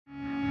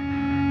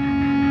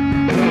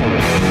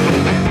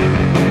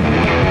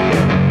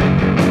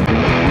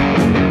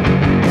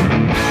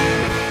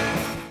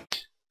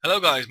Hello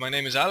guys, my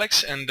name is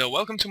Alex and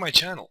welcome to my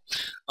channel.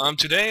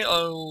 Today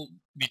I'll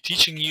be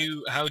teaching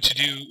you how to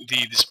do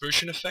the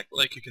dispersion effect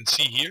like you can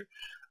see here.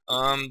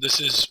 This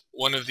is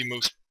one of the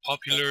most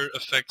popular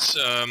effects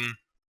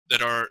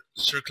that are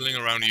circling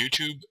around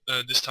YouTube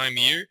this time of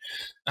year.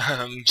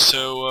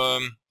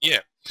 Yeah,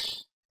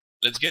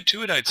 let's get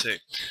to it, I'd say.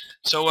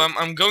 So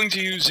I'm going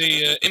to use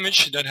a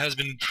image that has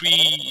been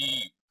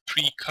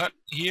pre-cut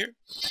here.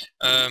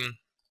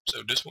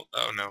 So this one,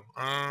 oh no.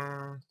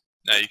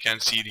 Now you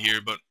can't see it here,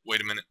 but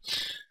wait a minute.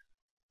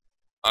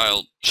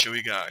 I'll show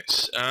you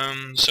guys.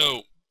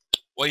 So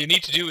what you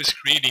need to do is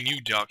create a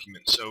new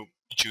document. So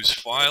you choose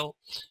File,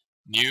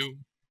 New,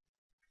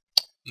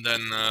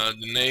 then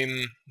the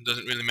name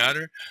doesn't really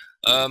matter.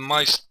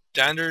 My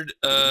standard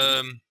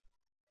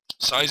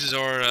sizes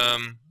are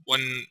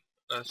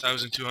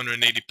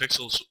 1280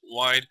 pixels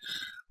wide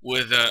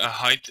with a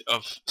height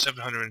of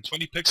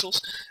 720 pixels,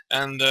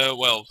 and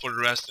well, for the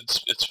rest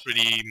it's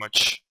pretty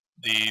much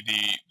the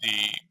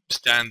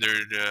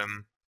standard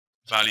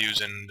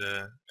values and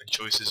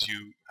choices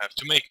you have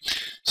to make.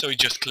 So you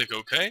just click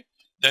OK.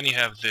 Then you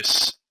have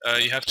this.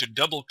 You have to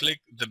double click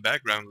the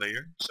background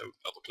layer. So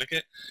double click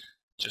it.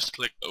 Just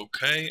click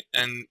OK,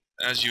 and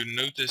as you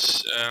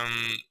notice,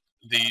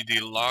 the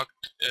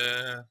locked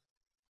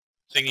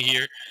thingy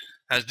here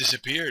has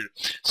disappeared.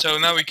 So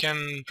now we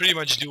can pretty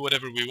much do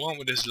whatever we want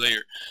with this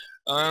layer.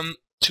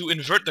 To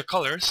invert the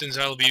color, since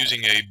I'll be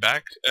using a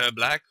black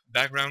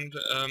background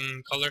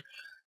color,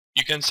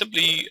 you can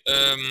simply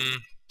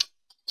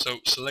so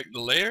select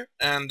the layer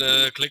and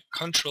click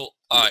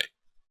Ctrl-I.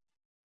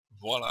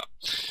 Voila.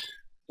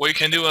 What you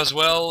can do as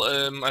well,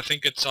 I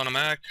think it's on a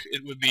Mac,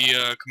 it would be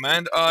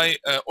Command-I,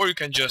 or you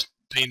can just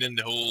paint in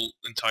the whole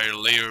entire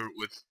layer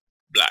with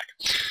black.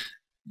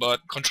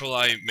 But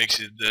Ctrl-I makes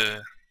it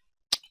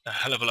a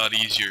hell of a lot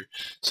easier.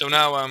 So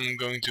now I'm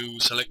going to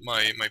select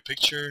my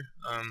picture.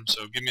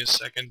 So give me a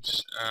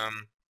second. I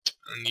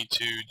need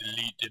to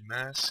delete the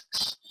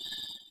masks,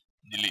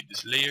 delete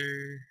this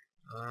layer,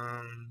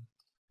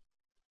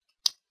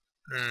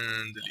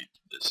 and delete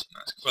this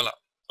mask. Voila.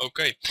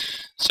 Okay.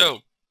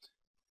 So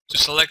to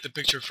select the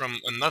picture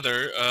from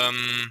another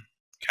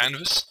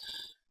canvas,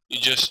 you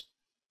just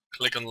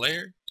click on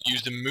layer,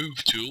 use the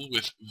move tool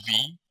with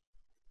V.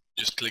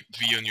 Just click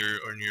V on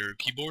your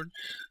keyboard,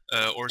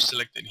 or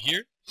select it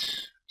here.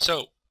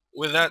 So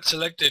with that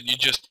selected, you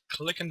just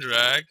click and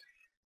drag,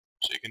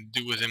 so you can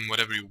do with him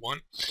whatever you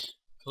want.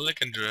 Click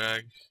and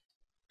drag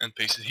and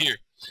paste it here.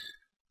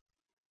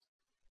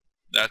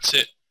 That's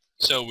it.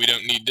 So we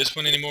don't need this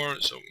one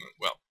anymore. So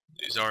well,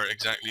 these are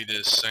exactly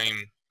the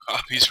same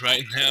copies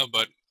right now,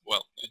 but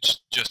well, it's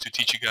just to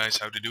teach you guys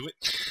how to do it,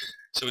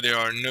 so there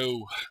are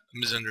no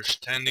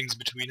misunderstandings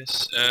between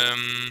us.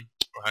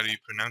 Or how do you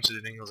pronounce it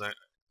in English?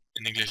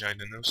 In English, I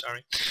don't know,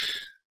 sorry.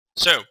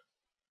 So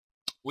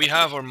we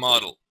have our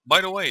model.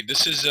 By the way,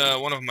 this is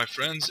one of my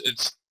friends.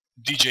 It's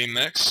DJ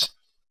MEKS,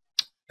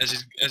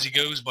 as he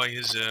goes by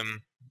his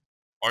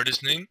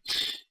artist name.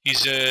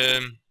 He's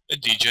a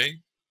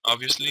DJ,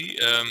 obviously.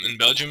 In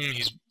Belgium,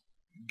 he's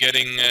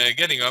getting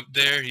up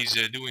there. He's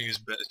doing his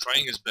best,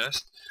 trying his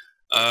best.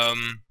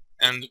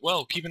 And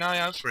well, keep an eye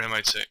out for him,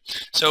 I'd say.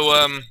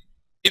 So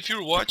if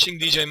you're watching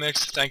DJ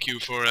MEKS, thank you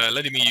for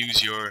letting me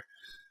use your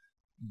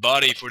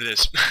body for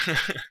this.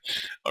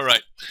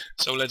 Alright,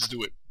 so let's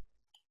do it.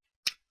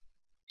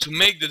 To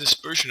make the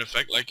dispersion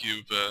effect like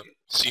you've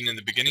seen in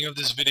the beginning of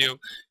this video,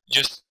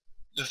 just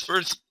the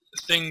first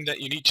thing that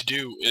you need to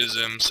do is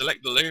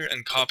select the layer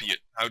and copy it.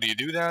 How do you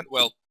do that?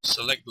 Well,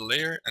 select the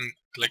layer and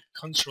click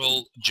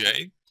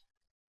Ctrl-J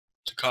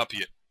to copy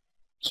it.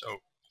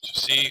 So you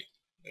see,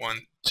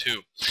 1,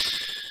 2.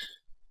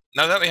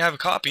 Now that we have a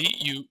copy,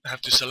 you have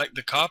to select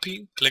the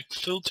copy, click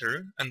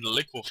Filter, and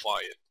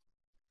liquefy it.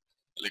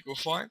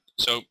 Liquefy.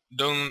 So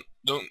do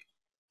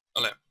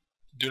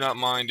not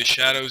mind the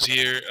shadows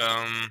here.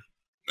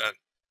 That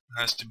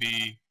has to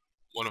be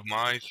one of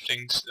my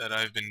things that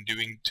I've been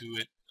doing to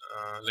it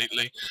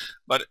lately,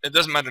 but it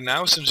doesn't matter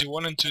now since you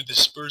wanted to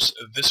disperse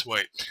this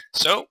way.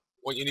 So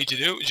what you need to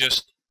do is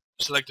just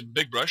select a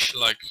big brush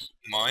like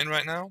mine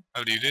right now.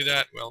 How do you do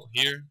that? Well,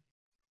 here.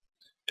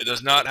 It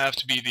does not have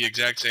to be the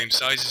exact same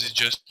sizes. It's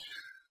just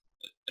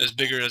as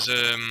bigger as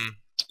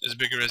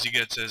he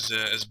gets,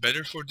 as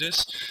better for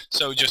this.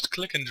 So just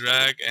click and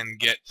drag and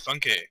get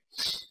funky.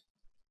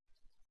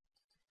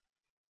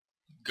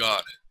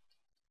 God,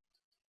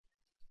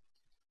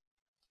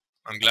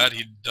 I'm glad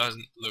he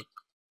doesn't look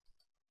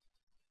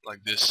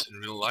like this in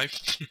real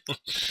life.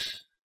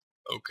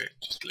 Okay,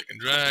 just click and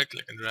drag,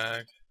 click and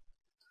drag.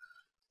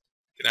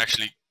 You can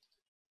actually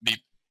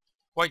be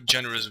quite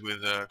generous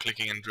with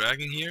clicking and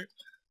dragging here.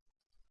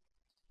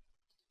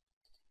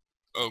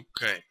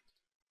 Okay,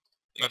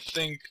 I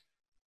think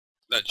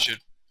that should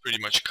pretty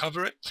much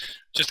cover it.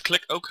 Just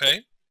click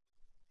OK,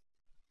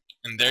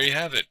 and there you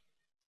have it,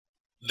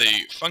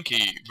 the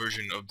funky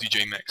version of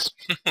DJ MEKS.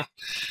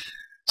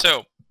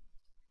 So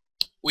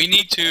we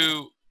need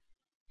to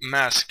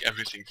mask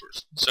everything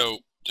first. So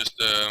just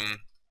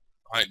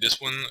hide this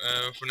one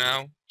for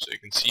now, so you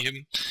can see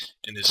him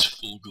in his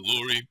full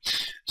glory.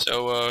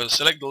 So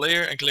select the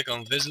layer and click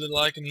on this little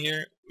icon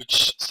here,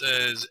 which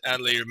says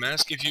Add Layer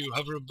Mask if you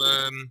hover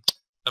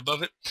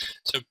above it.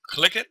 So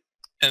click it,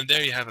 and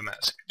there you have a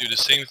mask. Do the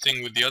same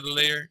thing with the other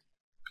layer,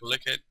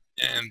 click it,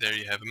 and there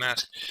you have a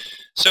mask.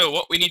 So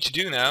what we need to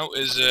do now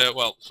is,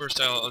 well, first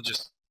I'll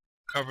just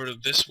cover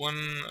this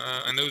one.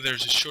 I know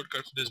there's a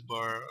shortcut for this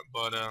bar,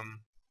 but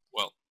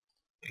well,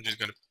 I'm just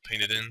gonna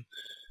paint it in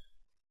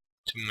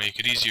to make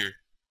it easier.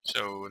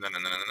 So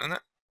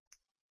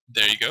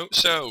there you go.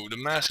 So the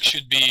mask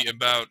should be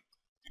about,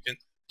 you can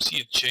see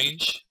it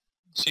change.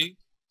 See?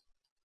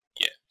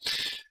 Yeah.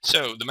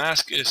 So the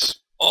mask is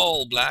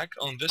all black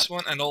on this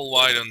one and all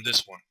white on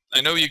this one.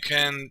 I know you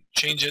can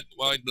change it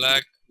white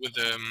black with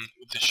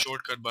the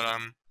shortcut, but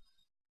I'm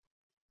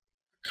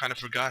kind of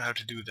forgot how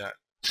to do that.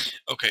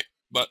 Okay,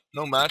 but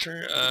no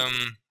matter.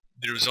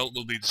 The result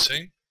will be the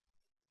same.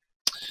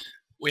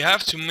 We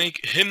have to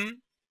make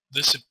him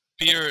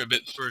disappear a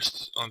bit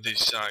first on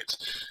these sides.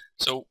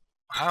 So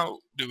how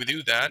do we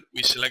do that?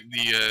 We select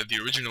the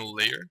original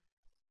layer,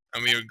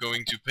 and we are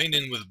going to paint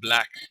in with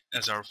black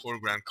as our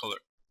foreground color.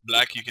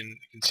 Black, you can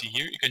see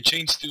here. You can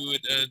change to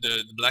it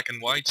the black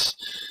and whites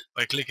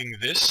by clicking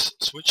this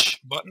switch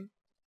button.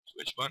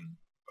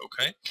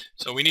 Okay.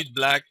 So we need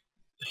black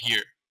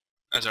here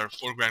as our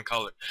foreground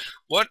color.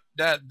 What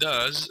that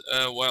does,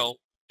 well,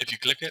 if you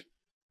click it,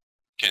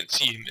 can't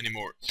see him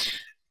anymore.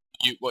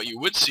 What you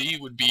would see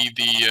would be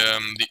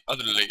the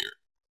other layer.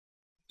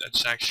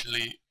 That's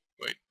actually,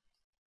 wait,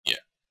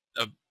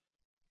 yeah,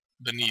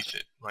 beneath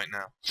it right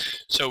now.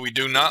 So we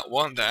do not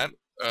want that.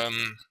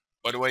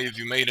 By the way, if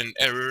you made an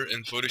error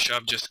in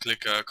Photoshop, just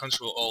click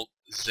Ctrl Alt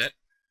Z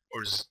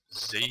or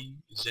Z,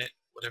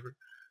 whatever,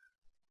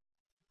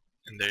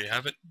 and there you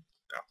have it.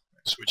 Oh,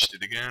 I switched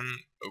it again.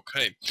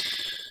 Okay.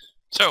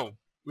 So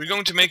we're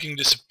going to make him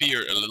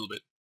disappear a little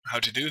bit. How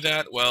to do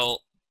that?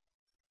 Well,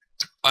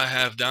 I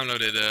have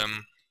downloaded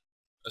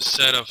a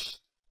set of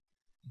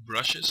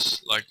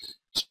brushes, like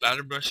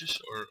splatter brushes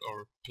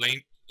or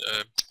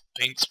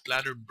paint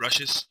splatter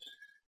brushes.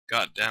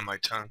 God damn, my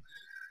tongue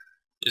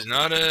is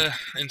not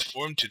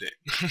informed today.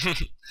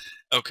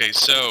 Okay,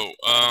 so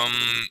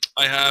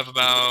I have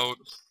about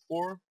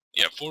four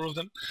of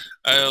them.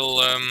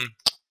 I'll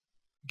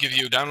give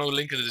you a download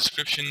link in the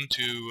description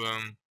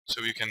to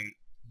so you can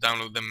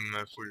download them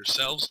for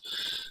yourselves.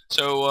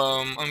 So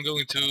I'm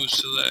going to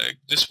select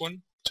this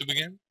one to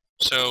begin.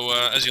 So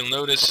as you'll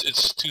notice,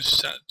 it's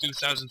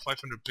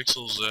 2,500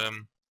 pixels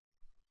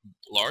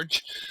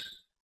large.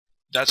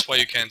 That's why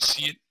you can't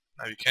see it.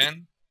 Now you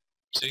can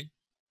see.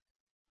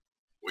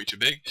 Way too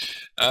big.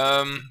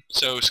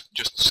 So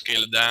just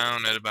scale it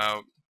down at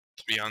about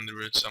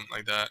 300, something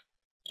like that.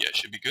 Yeah, it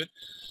should be good.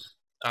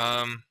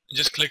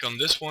 Just click on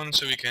this one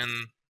so we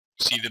can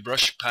see the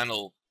brush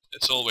panel.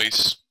 It's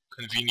always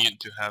convenient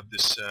to have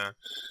this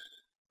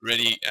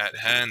ready at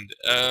hand.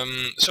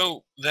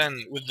 So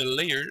then with the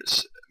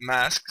layers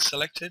mask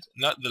selected,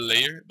 not the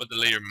layer but the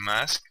layer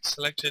mask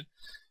selected,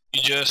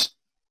 you just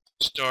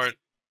start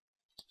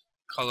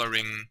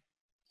coloring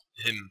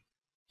him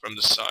from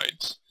the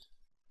sides.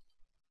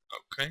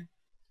 Okay,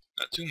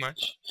 not too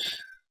much.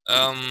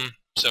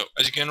 So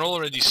as you can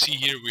already see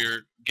here,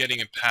 we're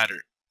getting a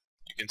pattern.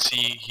 You can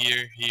see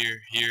here,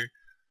 here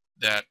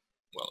that,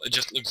 well, it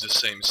just looks the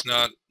same. It's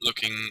not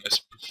looking as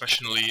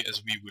professionally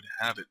as we would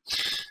have it.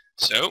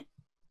 So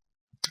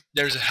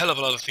there's a hell of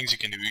a lot of things you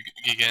can do.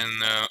 You can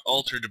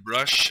alter the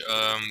brush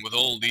with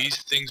all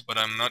these things, but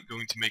I'm not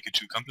going to make it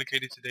too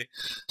complicated today.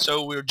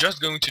 So we're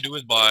just going to do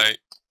it by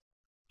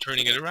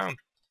turning it around.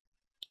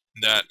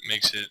 That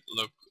makes it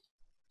look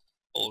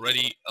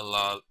already a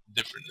lot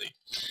differently.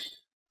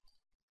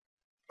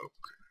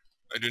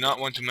 Okay. I do not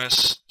want to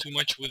mess too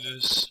much with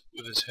his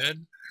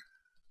head.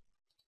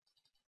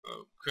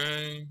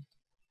 Okay,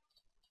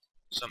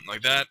 something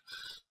like that.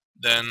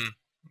 Then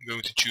I'm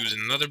going to choose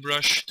another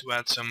brush to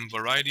add some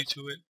variety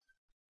to it.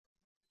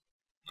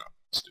 No,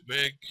 it's too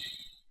big.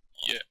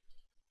 Yeah.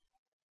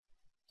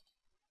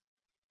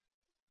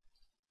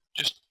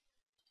 Just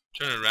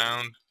turn it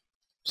around,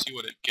 see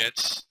what it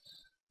gets.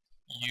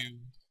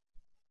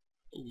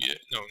 Oh yeah,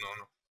 no,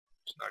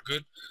 it's not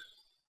good.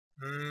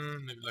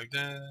 Maybe like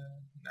that.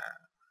 Nah.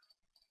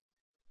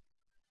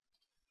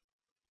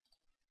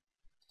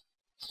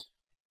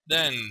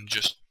 Then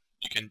just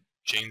you can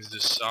change the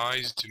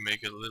size to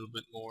make it a little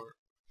bit more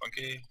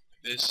funky,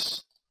 like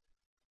this.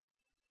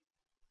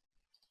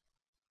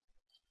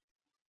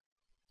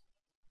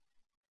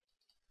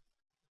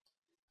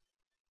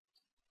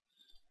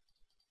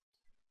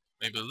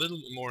 Maybe a little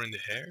bit more in the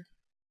hair.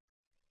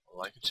 I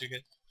like it to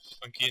get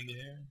funky in the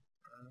hair.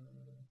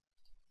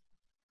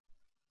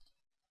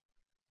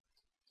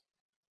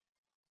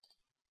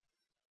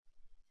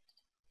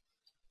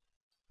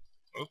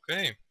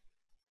 Okay.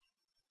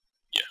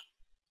 Yeah,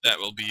 that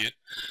will be it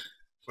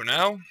for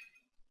now.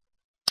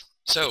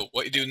 So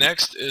what you do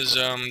next is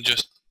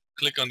just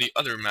click on the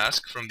other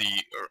mask from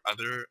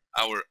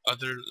our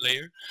other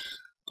layer,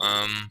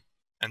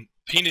 and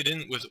paint it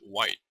in with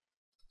white.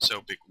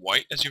 So pick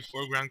white as your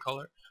foreground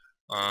color.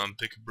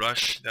 Pick a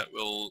brush that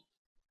will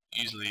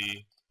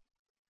easily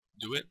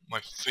do it.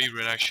 My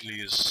favorite actually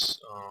is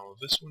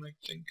this one, I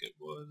think it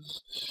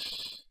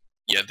was.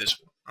 Yeah, this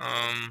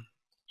one.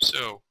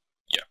 So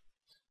yeah,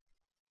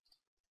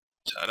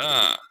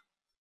 ta-da!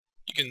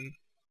 You can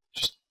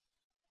just,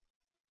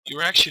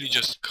 you're actually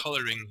just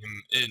coloring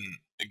him in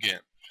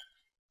again.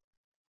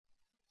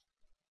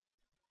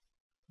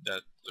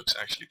 That looks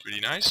actually pretty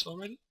nice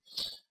already.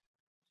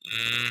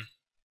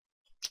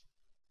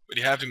 But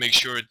you have to make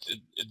sure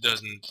it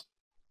doesn't,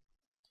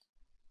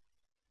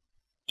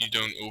 you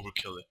don't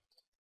overkill it.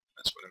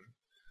 That's what I mean.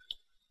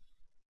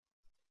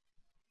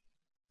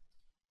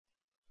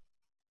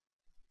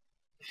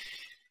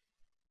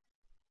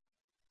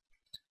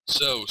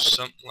 So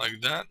something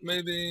like that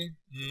maybe.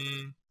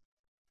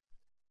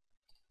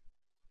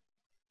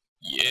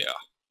 Yeah.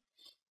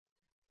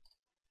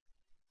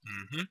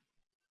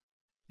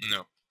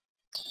 No.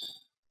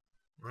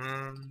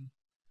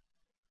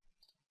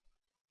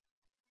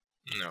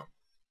 No.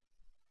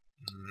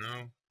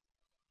 No.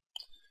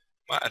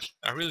 But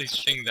I really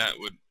think that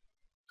would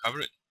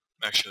cover it,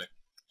 actually,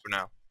 for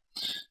now.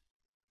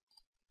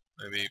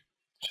 Maybe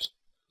just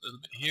a little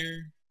bit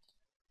here.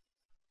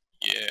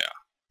 Yeah.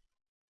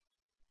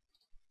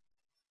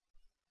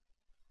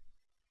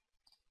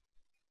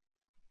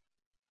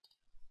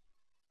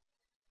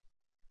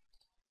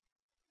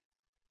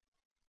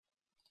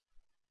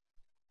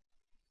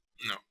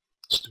 No,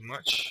 it's too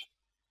much.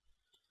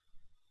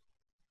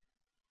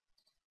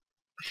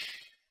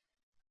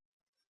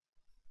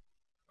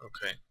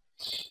 Okay.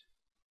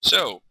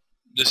 So,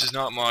 this is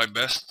not my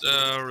best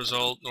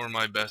result, nor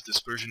my best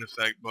dispersion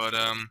effect, but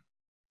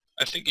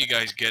I think you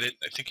guys get it.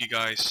 I think you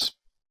guys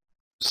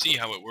see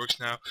how it works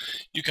now.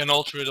 You can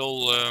alter it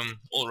all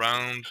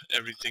around,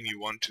 everything you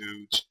want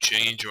to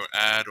change or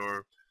add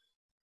or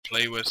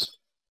play with,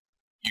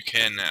 you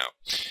can now.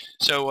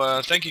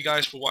 So thank you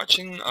guys for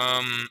watching.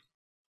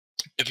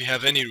 If you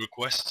have any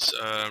requests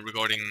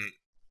regarding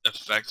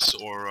effects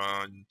or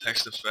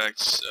text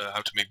effects,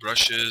 how to make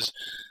brushes,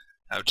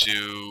 how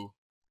to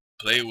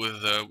play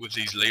with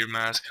these layer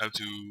masks, how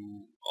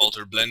to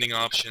alter blending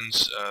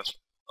options,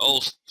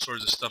 all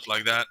sorts of stuff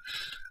like that,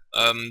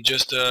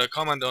 just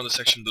comment on the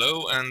section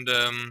below, and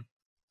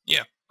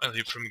yeah, I'll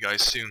hear from you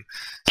guys soon.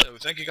 So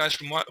thank you guys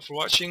for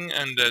watching,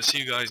 and see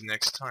you guys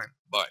next time.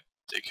 Bye.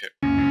 Take care.